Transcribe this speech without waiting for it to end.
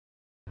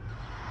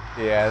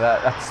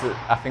Yeah,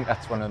 I think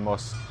that's one of the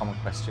most common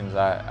questions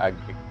I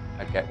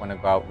get when I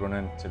go out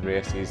running to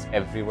races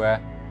everywhere.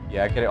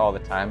 Yeah, I get it all the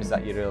time. Is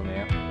that your real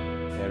name?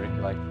 Yeah,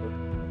 Ricky Lightfoot.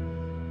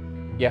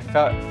 Yeah,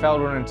 fell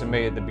running to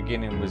me at the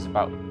beginning was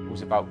about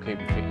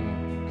keeping fit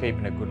and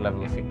keeping a good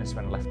level of fitness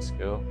when I left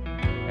school.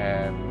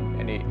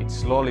 And it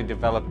slowly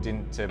developed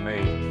into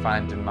me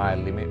finding my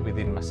limit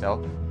within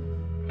myself.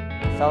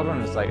 Fell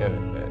running is like a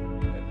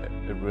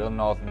real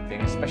northern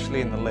thing,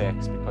 especially in the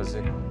lakes, because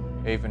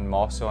even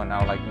more so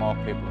now, like more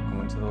people are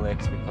coming to the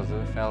lakes because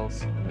of the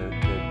fells and the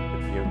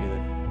beauty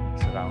that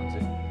surrounds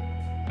it.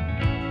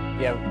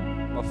 Yeah,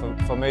 well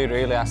for me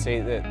really, I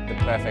see the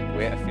perfect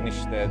way to finish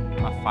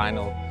my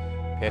final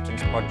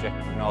Patrons Project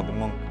with Northern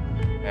Monk,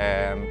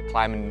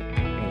 climbing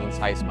England's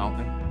highest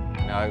mountain.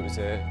 You know, it was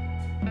a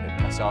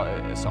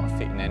sort of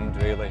fitting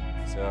end really,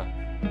 so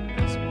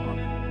it's fun.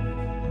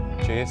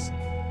 Cheers.